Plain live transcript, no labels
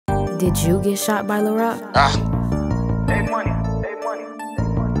Did you get shot by LaRock? Save money.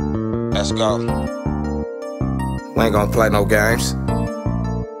 Let's go. We ain't gonna play no games,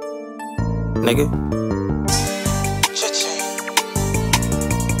 nigga.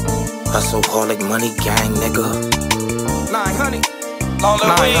 Hustle-holic money gang, nigga. 900. Long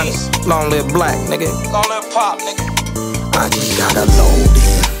live Weeds. Long live Black, nigga. Long live Pop, nigga. I just gotta load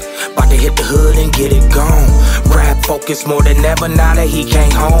in. About to hit the hood and get it gone. Rap focus more than ever now that he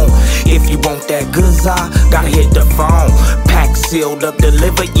came home. If you want that goods, I gotta hit the phone. Pack sealed up,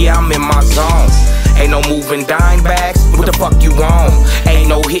 delivered, yeah, I'm in my zone. Ain't no moving dime bags, what the fuck you want? Ain't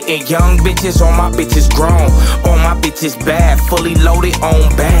no hitting young bitches, all my bitches grown. All my bitches bad, fully loaded on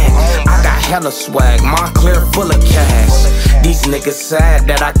bag. I got hella swag, Moncler full of cash. These niggas sad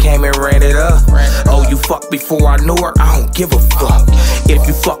that I came and ran it up. Oh, you fucked before I knew her, I don't give a fuck. If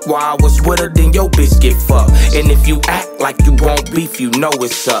you fuck while I was with her, then your bitch get fucked. And if you act like you won't beef, you know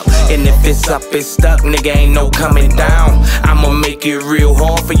it's up. And if it's up, it's stuck, nigga, ain't no coming down. I'ma make it real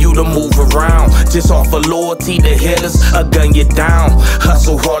hard for you to move around. Just off of loyalty to hitters, I gun you down.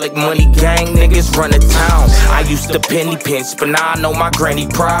 Hustle-holic money gang, niggas run the town. I used to penny pinch, but now I know my granny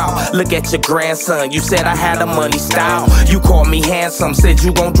proud. Look at your grandson, you said I had a money style. You called me handsome, said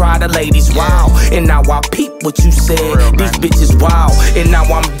you gon' drive the ladies wild. And now I peep what you said, these bitches wild. And now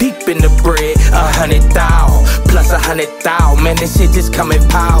I'm deep in the bread, 100,000 plus 100,000. Man, this shit just coming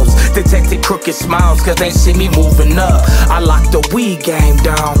piles. Detected crooked smiles, cause they see me moving up. I locked the weed game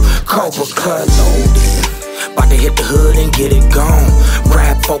down, Cobra cut loaded. About to hit the hood and get it gone.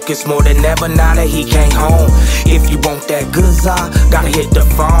 Rap focus more than ever now that he came home. If you want that goods, I gotta hit the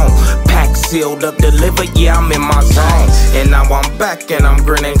phone. Pack sealed up, delivered, yeah, I'm in my zone. And now I'm back and I'm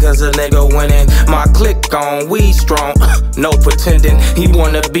grinning cause a nigga winning. My click on, we strong, no pretending. He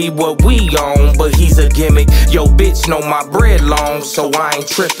wanna be what we own, but he's a gimmick. Yo, bitch know my bread long, so I ain't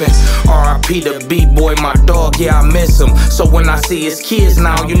tripping. R.I.P. the B-boy, my dog, yeah, I miss him. So when I see his kids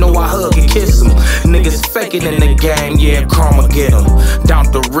now, you know I hug and kiss him. Niggas faking in the game, yeah, karma get him. Down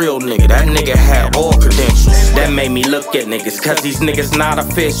the real nigga, that nigga had all credentials. That made me look at niggas, cause these niggas not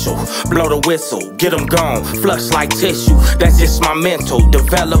official. Blow the whistle, get them gone, flush like tissue. That's just my mental,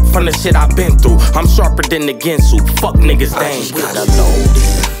 developed from the shit I've been through. I'm sharper than the Ginsu, fuck niggas, they ain't gotta load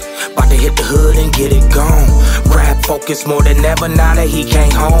in. About to hit the hood and get it gone. Rap focus more than ever now that he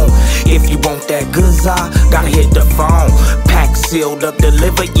came home. If you want that goods, I gotta hit the phone. Pack sealed up,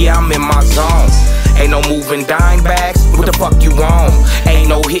 delivered, yeah, I'm in my zone. Ain't no moving dime bags, what the fuck you want? Ain't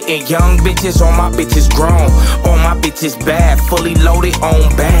no hitting young bitches, all my bitches grown. All my bitches bad, fully loaded on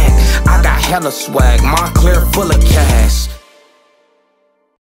bag. I got hella swag, Moncler full of cash.